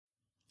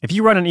If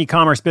you run an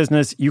e-commerce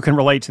business, you can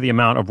relate to the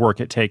amount of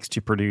work it takes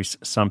to produce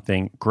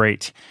something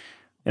great.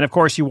 And of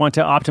course, you want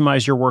to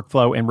optimize your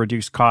workflow and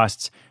reduce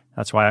costs.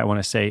 That's why I want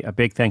to say a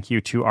big thank you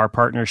to our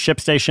partner,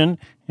 ShipStation,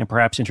 and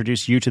perhaps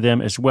introduce you to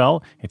them as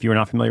well. If you are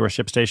not familiar with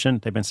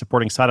ShipStation, they've been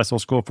supporting Side Hustle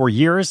School for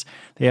years.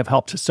 They have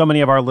helped so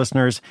many of our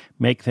listeners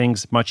make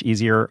things much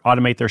easier,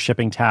 automate their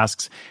shipping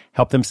tasks,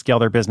 help them scale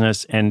their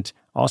business, and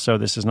also,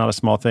 this is not a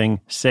small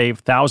thing, save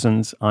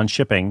thousands on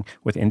shipping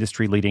with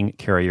industry-leading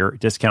carrier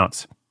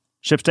discounts.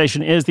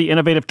 ShipStation is the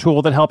innovative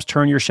tool that helps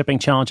turn your shipping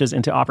challenges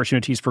into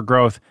opportunities for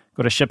growth.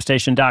 Go to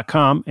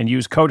ShipStation.com and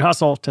use code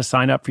HUSTLE to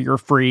sign up for your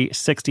free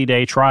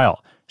 60-day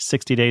trial.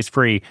 60 days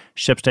free.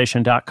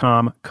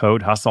 ShipStation.com,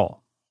 code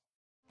HUSTLE.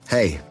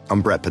 Hey,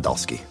 I'm Brett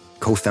Podolsky,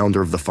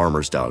 co-founder of The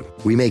Farmer's Dog.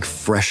 We make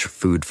fresh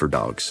food for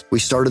dogs. We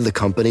started the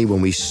company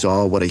when we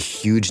saw what a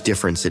huge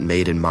difference it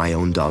made in my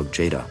own dog,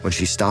 Jada, when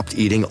she stopped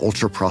eating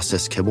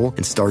ultra-processed kibble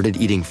and started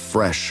eating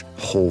fresh,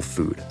 whole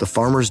food. The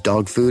Farmer's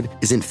Dog food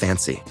isn't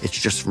fancy. It's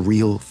just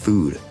real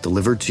food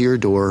delivered to your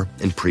door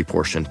in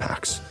pre-portioned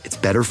packs. It's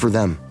better for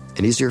them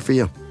and easier for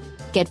you.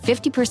 Get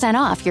 50%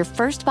 off your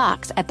first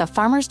box at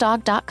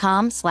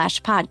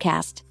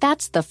thefarmersdog.com/podcast.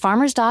 That's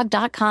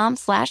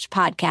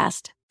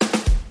thefarmersdog.com/podcast.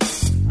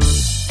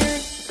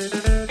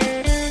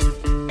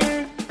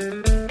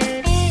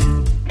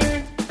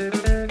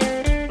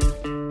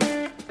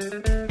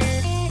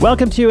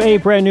 Welcome to a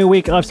brand new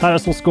week of Side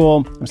Hustle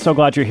School. I'm so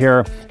glad you're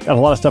here. Got a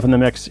lot of stuff in the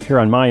mix here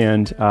on my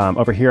end.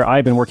 Over here,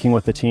 I've been working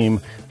with the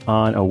team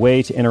on a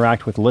way to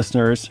interact with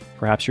listeners,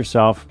 perhaps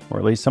yourself, or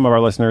at least some of our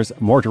listeners,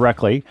 more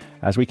directly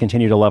as we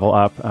continue to level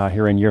up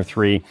here in year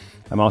 3.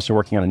 I'm also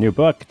working on a new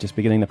book, just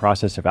beginning the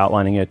process of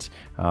outlining it,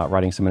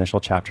 writing some initial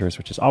chapters,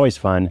 which is always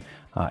fun,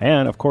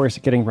 and of course,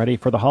 getting ready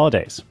for the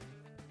holidays.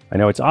 I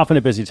know it's often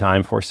a busy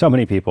time for so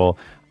many people,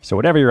 so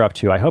whatever you're up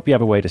to, I hope you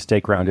have a way to stay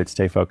grounded,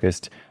 stay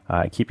focused,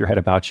 keep your head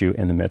about you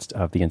in the midst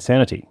of the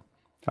insanity.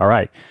 All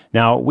right.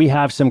 Now, we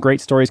have some great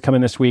stories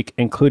coming this week,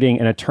 including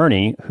an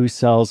attorney who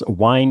sells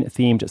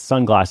wine-themed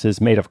sunglasses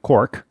made of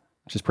cork,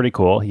 which is pretty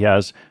cool. He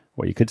has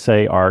what you could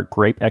say are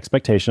grape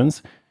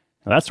expectations.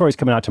 Now, that story's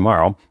coming out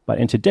tomorrow. But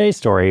in today's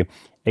story,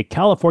 a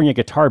California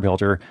guitar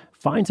builder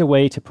finds a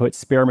way to put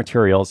spare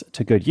materials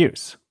to good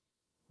use.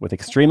 With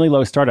extremely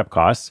low startup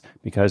costs,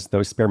 because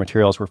those spare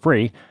materials were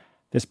free,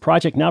 this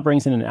project now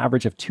brings in an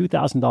average of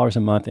 $2,000 a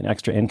month in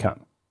extra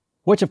income,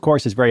 which of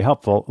course is very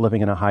helpful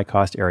living in a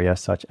high-cost area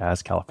such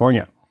as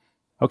California.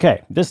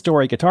 Okay, this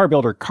story, guitar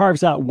builder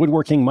carves out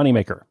woodworking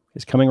moneymaker,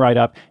 is coming right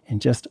up in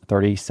just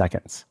 30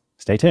 seconds.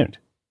 Stay tuned.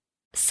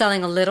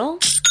 Selling a little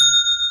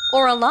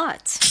or a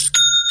lot?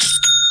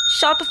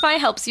 Shopify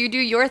helps you do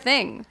your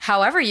thing,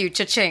 however you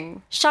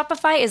cha-ching.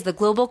 Shopify is the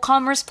global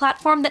commerce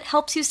platform that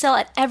helps you sell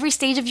at every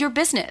stage of your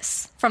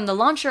business. From the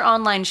launch your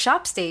online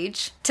shop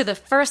stage, to the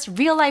first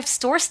real-life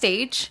store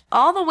stage,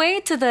 all the way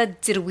to the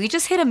did we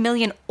just hit 1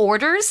 million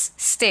orders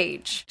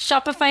stage.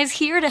 Shopify's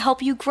here to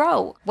help you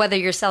grow. Whether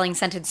you're selling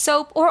scented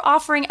soap or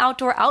offering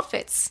outdoor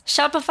outfits,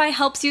 Shopify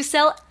helps you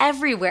sell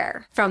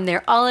everywhere. From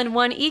their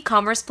all-in-one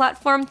e-commerce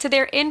platform to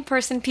their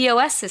in-person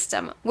POS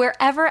system,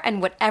 wherever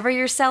and whatever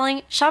you're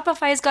selling,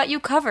 Shopify's got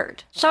you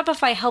covered.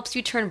 Shopify helps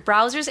you turn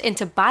browsers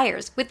into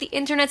buyers with the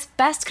internet's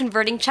best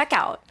converting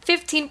checkout.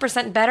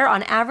 15% better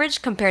on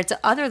average compared to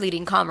other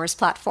leading commerce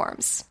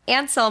platforms.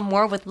 And sell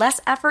more with less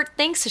effort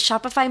thanks to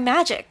Shopify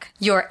Magic,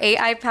 your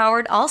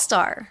AI-powered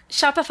all-star.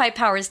 Shopify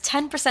powers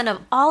 10%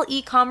 of all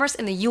e-commerce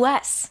in the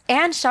US.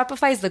 And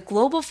Shopify is the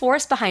global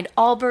force behind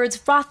Allbirds,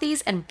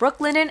 Rothy's, and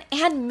Brooklinen,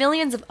 and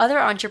millions of other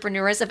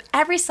entrepreneurs of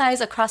every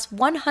size across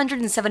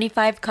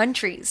 175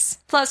 countries.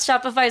 Plus,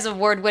 Shopify's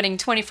award-winning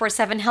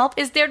 24/7 help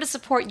is there to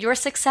support your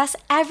success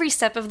every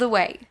step of the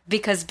way.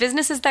 Because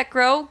businesses that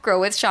grow,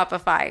 grow with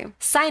Shopify.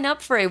 Sign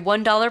up for a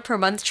 $1 per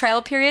month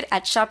trial period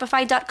at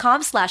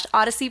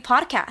shopify.com/Odyssey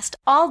Podcast,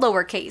 all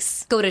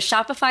lowercase. Go to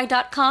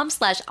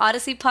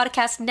shopify.com/Odyssey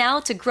Podcast now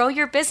to grow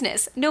your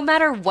business, no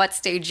matter what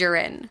stage you're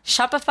in.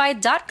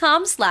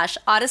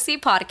 Shopify.com/Odyssey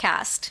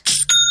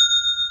Podcast.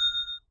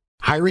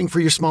 Hiring for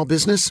your small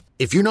business?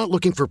 If you're not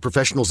looking for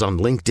professionals on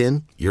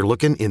LinkedIn, you're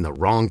looking in the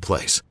wrong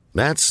place.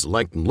 That's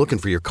like looking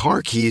for your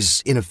car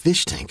keys in a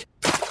fish tank.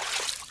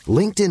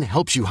 LinkedIn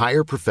helps you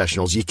hire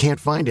professionals you can't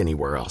find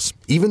anywhere else,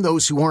 even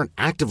those who aren't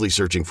actively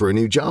searching for a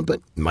new job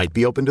but might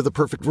be open to the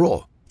perfect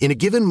role. In a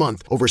given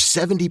month, over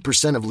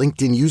 70% of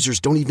LinkedIn users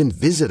don't even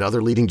visit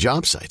other leading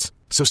job sites.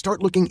 So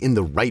start looking in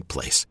the right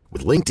place.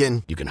 With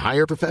LinkedIn, you can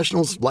hire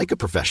professionals like a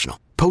professional.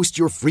 Post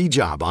your free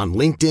job on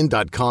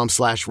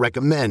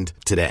linkedin.com/recommend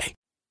today.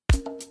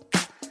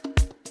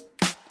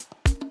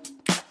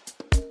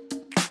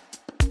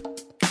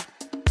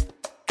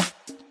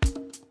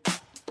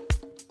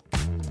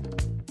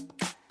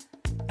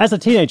 As a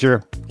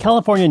teenager,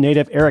 California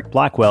native Eric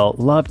Blackwell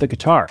loved the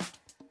guitar.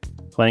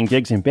 Playing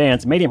gigs in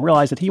bands made him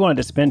realize that he wanted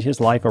to spend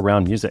his life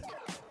around music.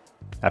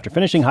 After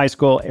finishing high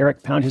school, Eric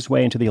found his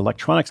way into the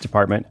electronics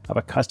department of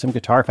a custom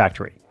guitar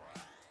factory.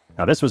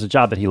 Now, this was a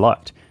job that he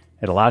loved.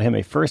 It allowed him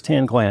a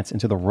first-hand glance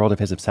into the world of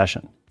his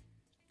obsession.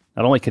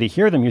 Not only could he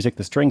hear the music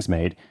the strings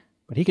made,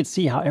 but he could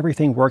see how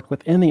everything worked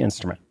within the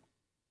instrument.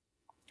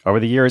 Over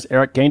the years,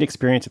 Eric gained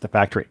experience at the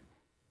factory.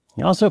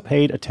 He also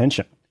paid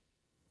attention.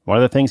 One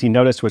of the things he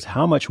noticed was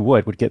how much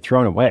wood would get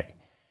thrown away.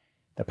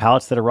 The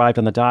pallets that arrived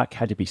on the dock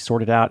had to be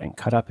sorted out and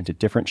cut up into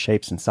different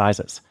shapes and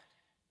sizes.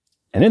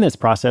 And in this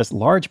process,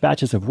 large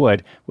batches of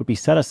wood would be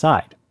set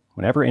aside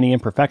whenever any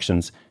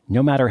imperfections,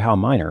 no matter how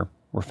minor,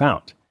 were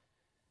found.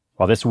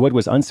 While this wood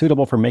was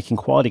unsuitable for making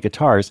quality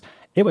guitars,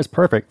 it was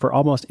perfect for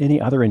almost any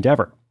other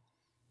endeavor.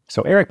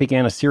 So Eric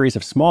began a series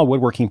of small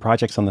woodworking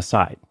projects on the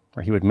side,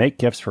 where he would make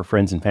gifts for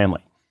friends and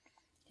family.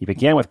 He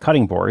began with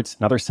cutting boards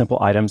and other simple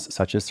items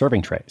such as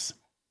serving trays.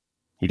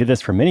 He did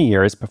this for many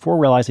years before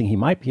realizing he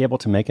might be able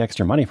to make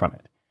extra money from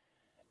it.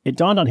 It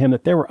dawned on him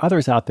that there were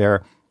others out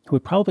there who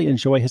would probably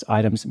enjoy his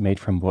items made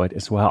from wood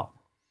as well.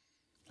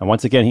 And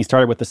once again, he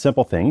started with the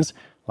simple things,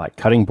 like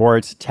cutting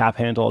boards, tap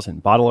handles,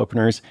 and bottle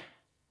openers.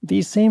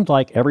 These seemed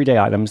like everyday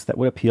items that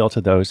would appeal to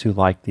those who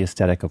liked the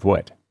aesthetic of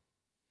wood.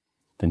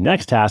 The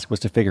next task was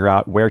to figure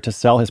out where to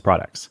sell his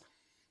products.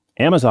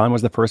 Amazon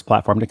was the first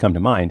platform to come to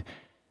mind,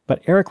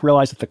 but Eric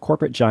realized that the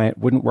corporate giant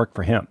wouldn't work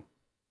for him.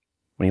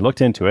 When he looked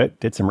into it,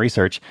 did some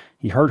research,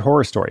 he heard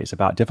horror stories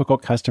about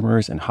difficult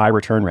customers and high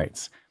return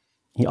rates.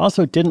 He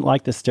also didn't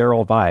like the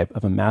sterile vibe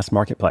of a mass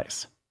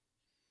marketplace.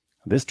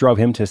 This drove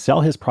him to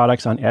sell his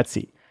products on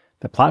Etsy,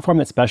 the platform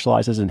that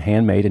specializes in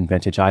handmade and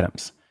vintage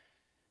items.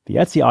 The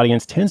Etsy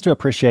audience tends to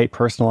appreciate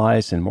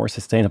personalized and more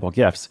sustainable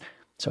gifts,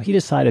 so he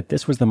decided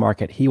this was the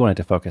market he wanted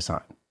to focus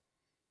on.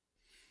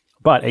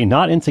 But a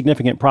not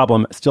insignificant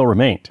problem still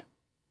remained.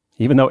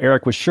 Even though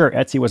Eric was sure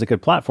Etsy was a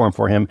good platform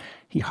for him,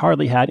 he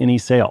hardly had any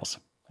sales,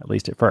 at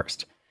least at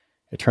first.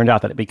 It turned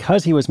out that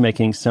because he was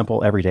making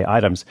simple everyday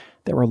items,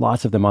 there were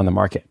lots of them on the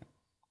market.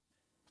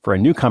 For a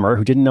newcomer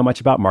who didn't know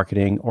much about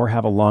marketing or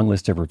have a long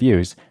list of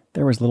reviews,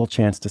 there was little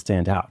chance to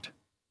stand out.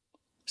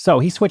 So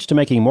he switched to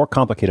making more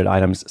complicated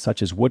items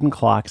such as wooden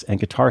clocks and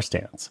guitar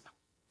stands.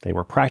 They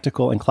were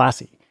practical and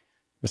classy.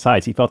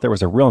 Besides, he felt there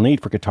was a real need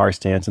for guitar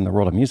stands in the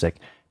world of music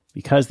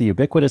because the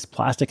ubiquitous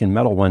plastic and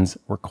metal ones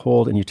were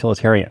cold and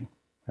utilitarian,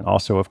 and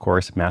also, of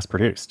course,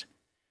 mass-produced.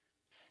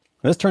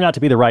 This turned out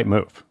to be the right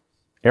move.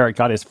 Eric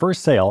got his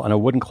first sale on a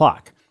wooden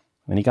clock,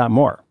 and he got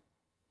more.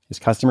 His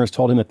customers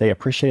told him that they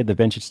appreciated the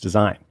vintage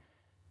design.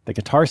 The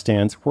guitar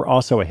stands were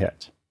also a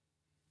hit.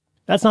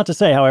 That's not to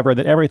say, however,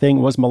 that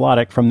everything was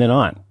melodic from then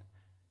on.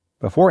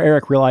 Before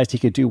Eric realized he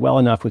could do well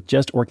enough with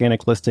just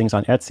organic listings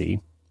on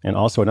Etsy, and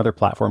also another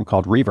platform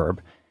called Reverb,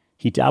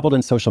 he dabbled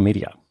in social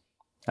media.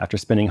 After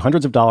spending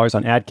hundreds of dollars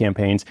on ad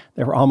campaigns,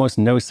 there were almost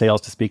no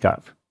sales to speak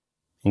of.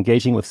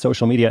 Engaging with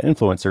social media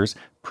influencers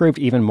proved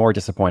even more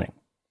disappointing.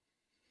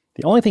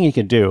 The only thing he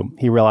could do,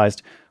 he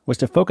realized, was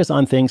to focus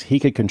on things he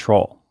could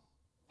control.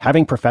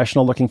 Having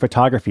professional-looking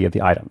photography of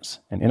the items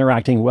and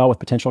interacting well with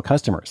potential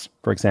customers,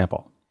 for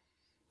example.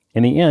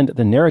 In the end,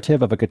 the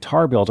narrative of a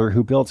guitar builder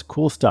who builds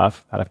cool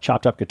stuff out of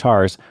chopped-up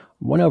guitars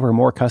won over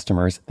more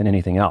customers than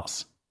anything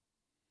else.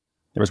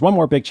 There was one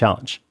more big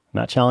challenge, and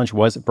that challenge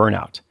was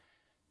burnout.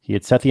 He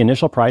had set the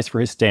initial price for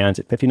his stands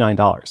at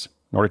 $59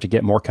 in order to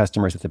get more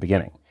customers at the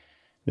beginning.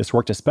 This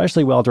worked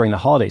especially well during the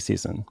holiday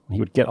season, when he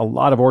would get a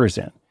lot of orders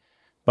in.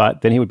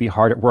 But then he would be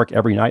hard at work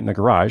every night in the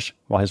garage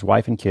while his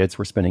wife and kids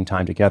were spending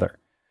time together.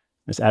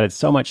 This added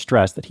so much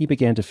stress that he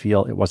began to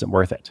feel it wasn't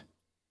worth it.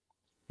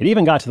 It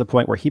even got to the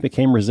point where he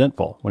became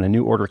resentful when a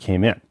new order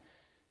came in.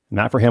 And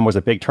that for him was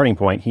a big turning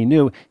point. He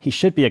knew he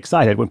should be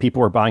excited when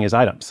people were buying his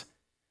items.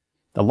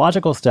 The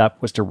logical step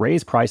was to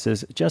raise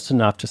prices just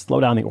enough to slow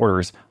down the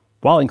orders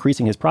while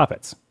increasing his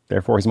profits,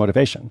 therefore his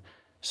motivation.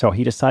 So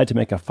he decided to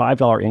make a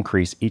 $5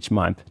 increase each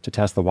month to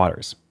test the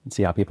waters and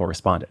see how people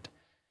responded.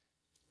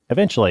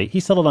 Eventually, he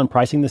settled on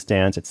pricing the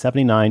stands at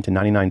 $79 to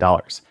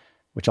 $99,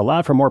 which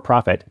allowed for more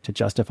profit to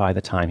justify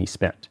the time he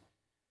spent.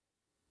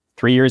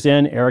 3 years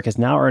in, Eric is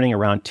now earning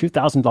around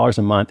 $2,000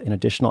 a month in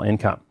additional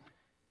income.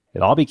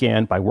 It all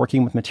began by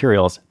working with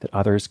materials that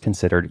others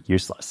considered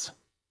useless.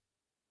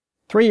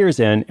 3 years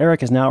in,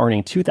 Eric is now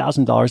earning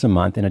 $2,000 a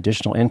month in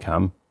additional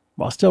income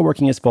while still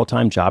working his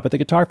full-time job at the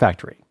guitar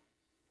factory.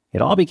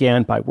 It all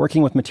began by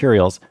working with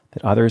materials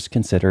that others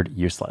considered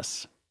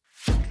useless.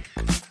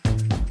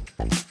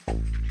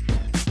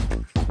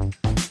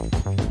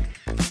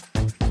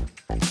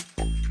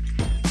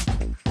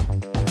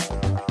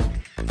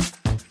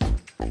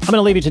 I'm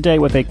going to leave you today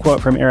with a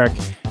quote from Eric.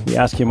 We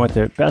asked him what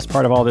the best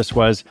part of all this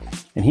was,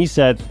 and he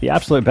said, "The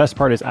absolute best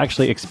part is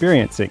actually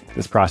experiencing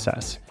this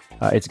process.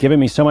 It's given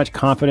me so much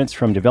confidence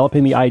from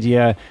developing the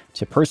idea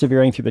to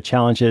persevering through the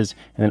challenges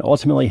and then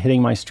ultimately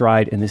hitting my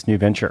stride in this new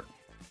venture.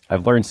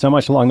 I've learned so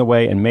much along the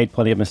way and made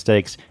plenty of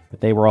mistakes, but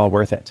they were all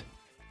worth it."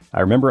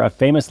 I remember a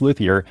famous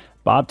luthier,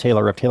 Bob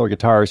Taylor of Taylor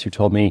Guitars, who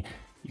told me,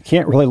 "You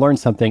can't really learn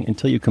something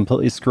until you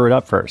completely screw it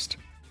up first."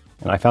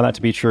 And I found that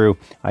to be true.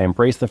 I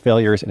embrace the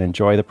failures and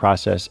enjoy the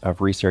process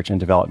of research and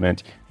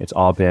development. It's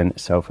all been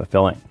so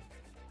fulfilling.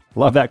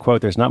 Love that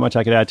quote. There's not much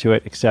I could add to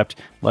it, except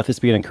let this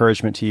be an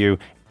encouragement to you.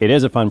 It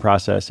is a fun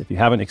process. If you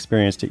haven't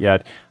experienced it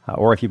yet,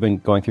 or if you've been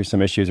going through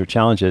some issues or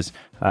challenges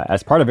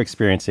as part of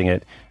experiencing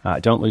it,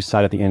 don't lose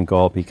sight of the end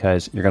goal,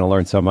 because you're going to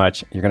learn so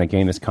much. You're going to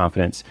gain this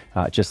confidence,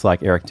 just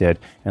like Eric did,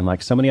 and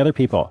like so many other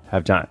people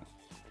have done.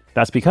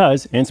 That's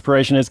because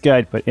inspiration is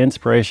good, but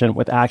inspiration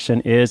with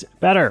action is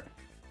better.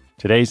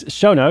 Today's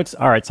show notes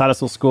are at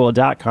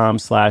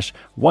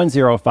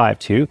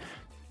sidehustleschool.com/1052.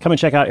 Come and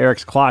check out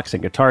Eric's clocks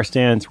and guitar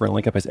stands. We're going to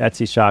link up his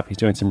Etsy shop. He's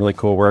doing some really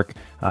cool work,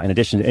 in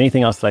addition to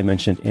anything else that I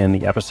mentioned in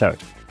the episode.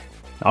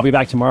 I'll be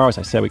back tomorrow. As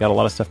I said, we got a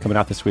lot of stuff coming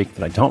out this week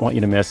that I don't want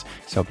you to miss,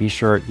 so be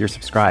sure you're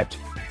subscribed.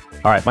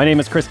 All right, my name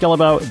is Chris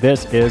Guillebeau.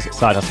 This is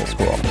Side Hustle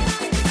School.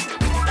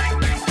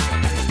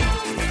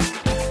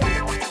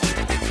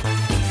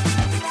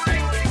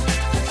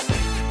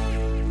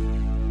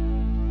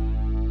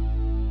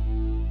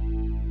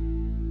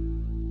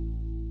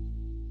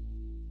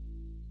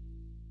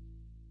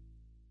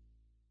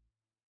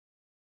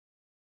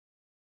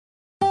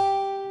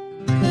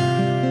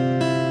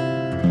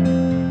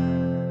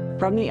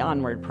 From the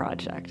Onward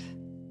Project.